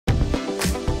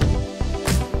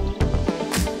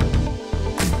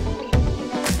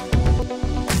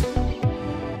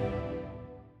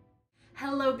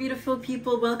beautiful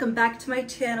people, welcome back to my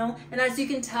channel. And as you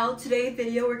can tell, today's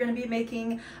video we're going to be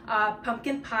making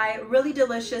pumpkin pie. Really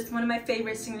delicious, one of my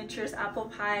favorite signatures, apple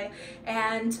pie.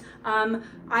 And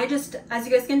I just, as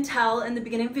you guys can tell in the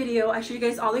beginning video, I showed you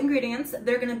guys all the ingredients.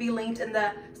 They're going to be linked in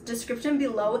the description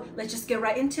below. Let's just get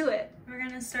right into it. We're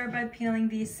going to start by peeling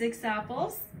these 6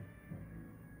 apples.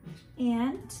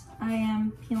 And I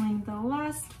am peeling the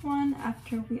last one.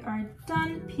 After we are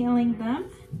done peeling them,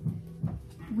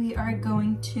 we are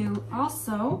going to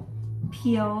also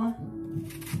peel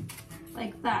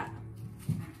like that.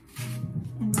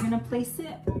 And we're gonna place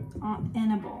it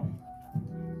in a bowl.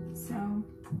 So,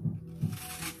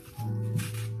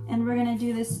 and we're gonna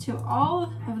do this to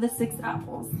all of the 6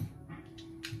 apples.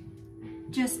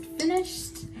 Just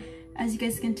finished. As you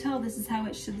guys can tell, this is how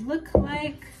it should look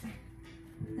like.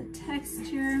 The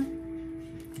texture.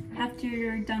 After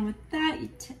you're done with that, you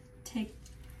take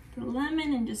the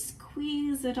lemon and just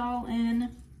squeeze it all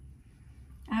in.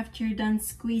 After you're done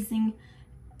squeezing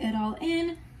it all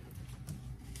in,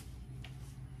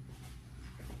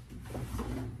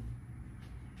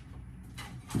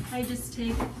 I just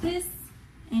take this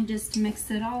and just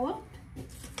mix it all up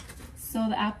so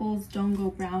the apples don't go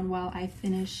brown while I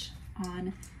finish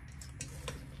on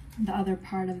the other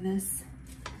part of this.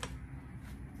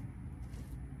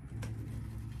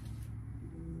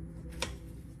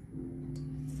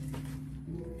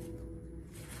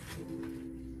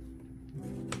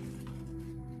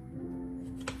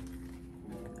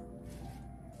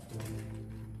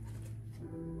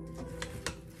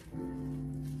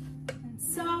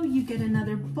 So you get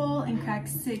another bowl and crack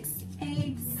 6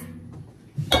 eggs.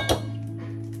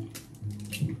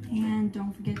 And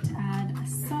don't forget to add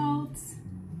salt.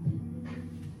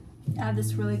 I have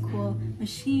this really cool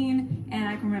machine and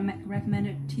I can recommend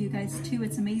it to you guys too.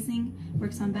 It's amazing,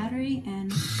 works on battery,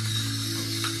 and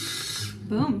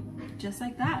boom, just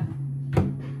like that.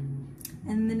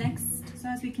 And the next, so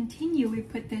as we continue, we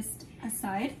put this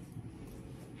aside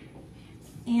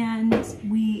and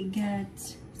we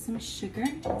get some sugar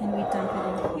and we dump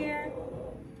it in here.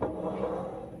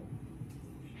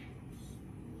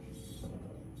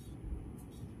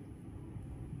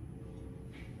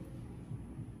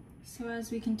 So as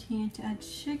we continue to add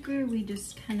sugar, we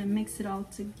just kind of mix it all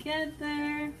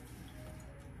together.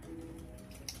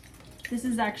 This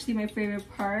is actually my favorite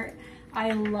part.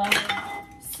 I love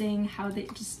seeing how they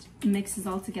just mixes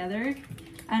all together.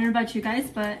 I don't know about you guys,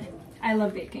 but I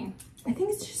love baking. I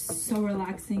think it's just so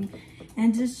relaxing,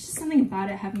 and there's just something about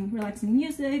it, having relaxing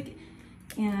music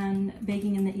and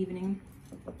baking in the evening.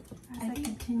 As I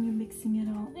continue mixing it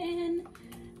all in,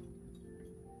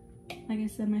 like I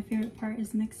said, my favorite part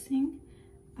is mixing.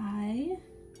 I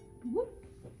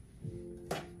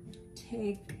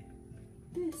take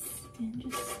this and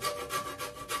just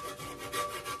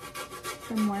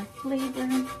for more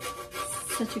flavor.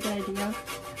 Such a good idea.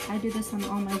 I do this on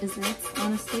all my desserts,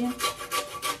 honestly.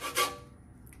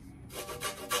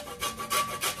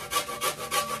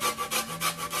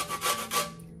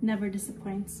 Never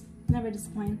disappoints, never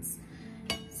disappoints.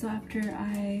 So after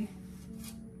I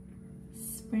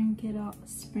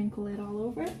sprinkle it all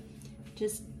over,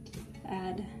 just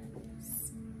add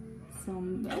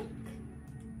some milk.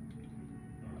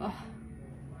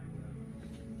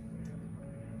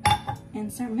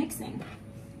 And start mixing.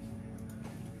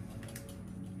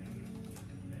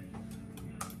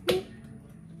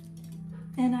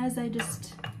 And as I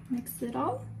just mix it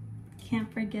all,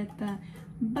 can't forget the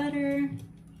butter.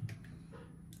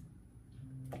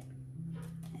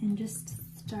 And just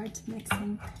start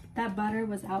mixing. That butter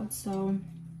was out, so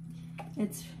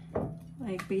it's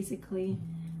like basically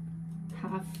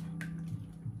half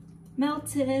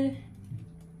melted,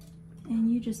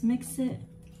 and you just mix it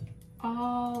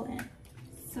all in.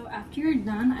 So after you're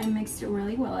done, I mixed it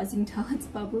really well. As you can tell, it's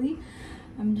bubbly.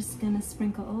 I'm just gonna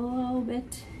sprinkle a little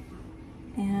bit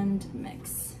and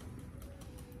mix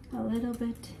a little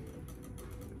bit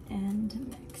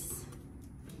and mix.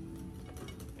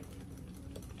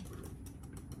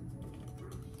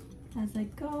 As I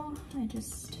go, I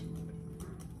just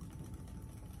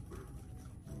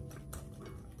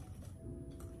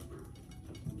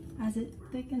as it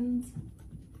thickens,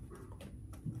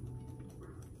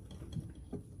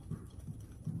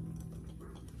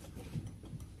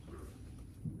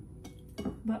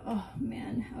 but oh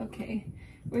man, okay,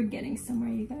 we're getting somewhere,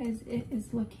 you guys. It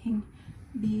is looking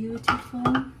beautiful,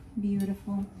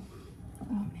 beautiful.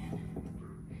 Oh man,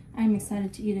 I'm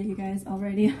excited to eat it, you guys,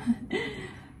 already.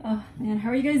 Oh man,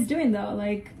 how are you guys doing though?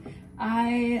 Like,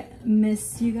 I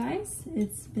miss you guys.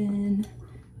 It's been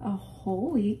a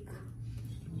whole week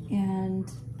and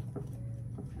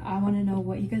I want to know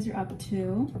what you guys are up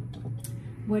to.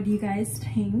 what do you guys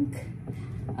think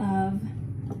of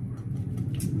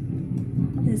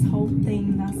this whole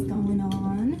thing that's going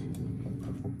on.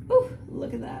 Oh,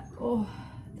 look at that. Oh,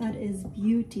 that is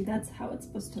beauty. That's how it's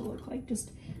supposed to look like,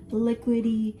 just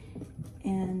liquidy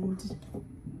and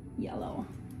yellow.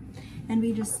 And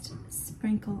we just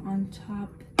sprinkle on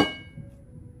top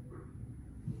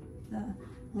the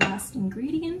last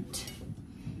ingredient,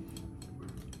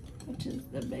 which is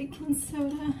the baking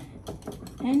soda,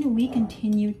 and we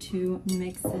continue to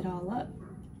mix it all up.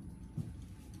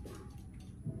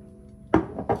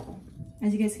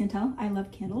 As you guys can tell, I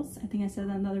love candles. I think I said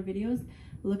that in other videos.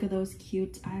 Look at those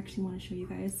cute. I actually want to show you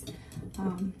guys.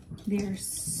 They are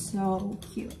so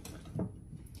cute.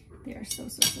 They are so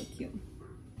cute.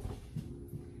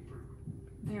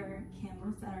 There are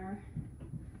candles that are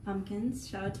pumpkins.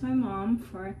 Shout out to my mom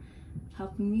for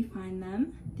helping me find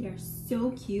them. They are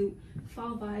so cute.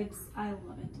 Fall vibes. I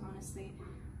love it, honestly.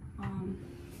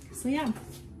 So yeah.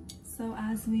 So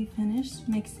as we finish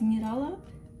mixing it all up,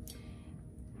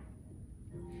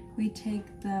 we take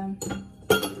the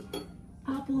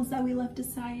apples that we left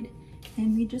aside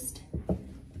and we just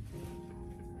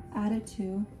add it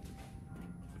to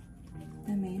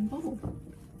the main bowl.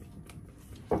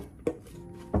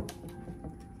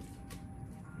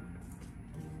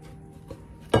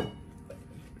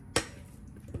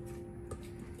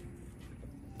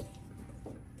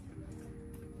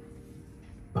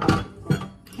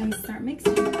 And start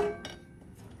mixing.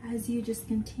 As you just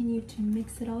continue to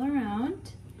mix it all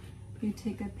around, you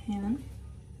take a pan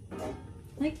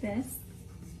like this,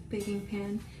 baking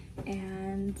pan,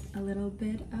 and a little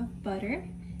bit of butter,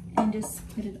 and just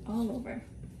put it all over.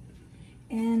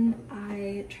 And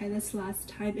I tried this last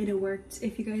time, it worked.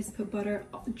 If you guys put butter,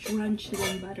 drench it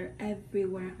in butter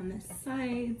everywhere on the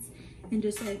sides, and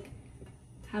just like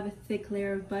have a thick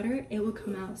layer of butter, it will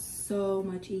come out so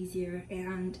much easier,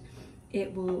 and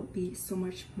it will be so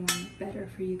much more better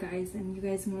for you guys, and you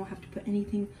guys won't have to put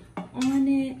anything on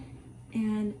it.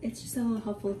 And it's just a little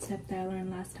helpful tip that I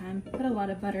learned last time. Put a lot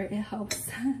of butter, it helps.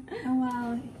 And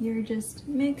while you're just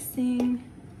mixing,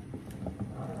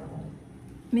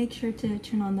 make sure to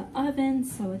turn on the oven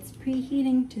so it's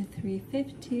preheating to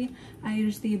 350. I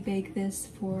usually bake this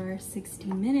for 60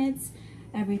 minutes.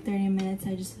 Every 30 minutes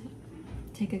I just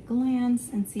take a glance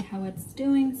and see how it's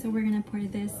doing. So we're gonna pour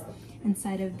this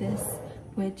inside of this,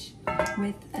 which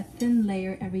with a thin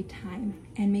layer every time,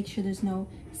 and make sure there's no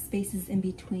spaces in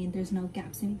between, there's no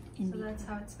gaps in between. So that's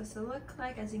how it's supposed to look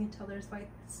like. As you can tell, there's white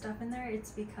stuff in there.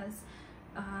 It's because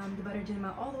the butter didn't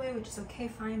melt all the way, which is okay,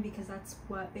 fine, because that's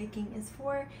what baking is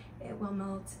for. It will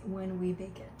melt when we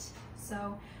bake it.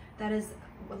 So that is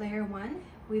layer one.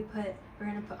 We're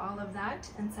gonna put all of that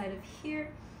inside of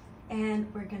here,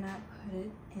 and we're gonna put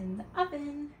it in the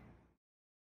oven.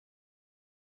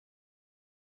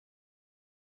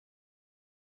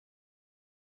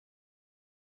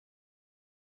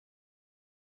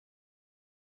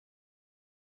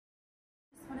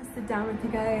 Sit down with you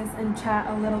guys and chat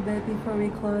a little bit before we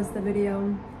close the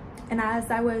video. And as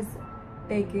I was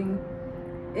baking,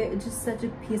 it was just such a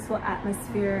peaceful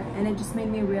atmosphere, and it just made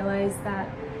me realize that,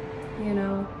 you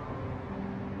know,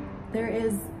 there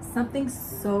is something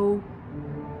so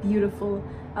beautiful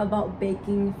about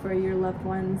baking for your loved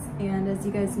ones. And as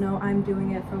you guys know, I'm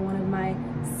doing it for one of my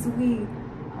sweet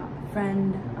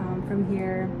friend from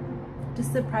here,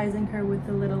 just surprising her with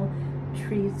a little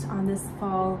treat on this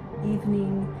fall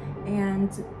evening. And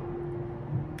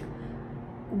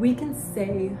we can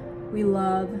say we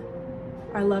love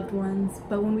our loved ones,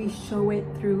 but when we show it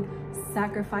through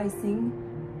sacrificing,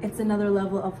 it's another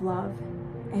level of love.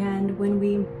 And when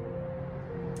we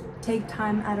take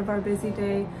time out of our busy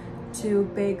day to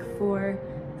bake for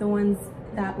the ones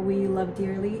that we love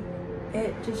dearly,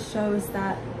 it just shows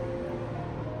that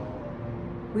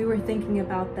we were thinking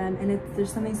about them, and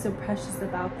there's something so precious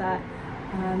about that.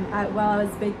 While I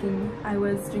was baking, I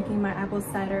was drinking my apple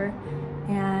cider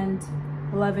and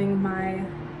loving my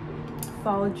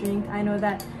fall drink. I know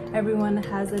that everyone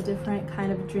has a different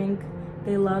kind of drink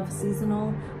they love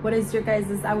seasonal. What is your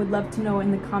guys's? I would love to know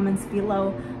in the comments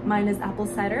below. Mine is apple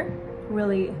cider,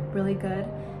 really good.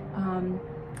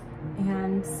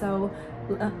 And so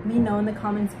let me know in the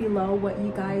comments below what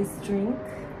you guys drink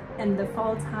in the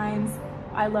fall times.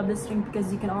 I love this drink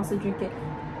because you can also drink it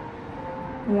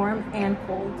warm and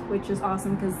cold, which is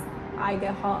awesome because I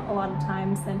get hot a lot of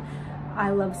times and I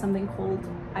love something cold,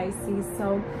 icy.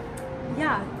 So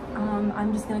yeah,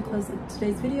 I'm just gonna close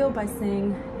today's video by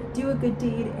saying do a good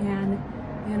deed, and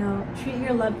you know, treat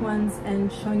your loved ones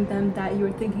and showing them that you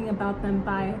are thinking about them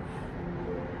by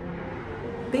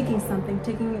baking something,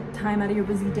 taking time out of your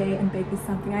busy day and baking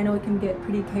something. I know it can get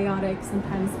pretty chaotic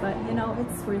sometimes, but you know,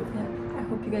 it's worth it. I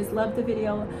hope you guys loved the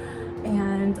video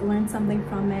and learned something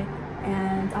from it,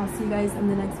 and I'll see you guys in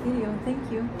the next video.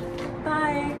 Thank you.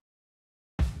 Bye.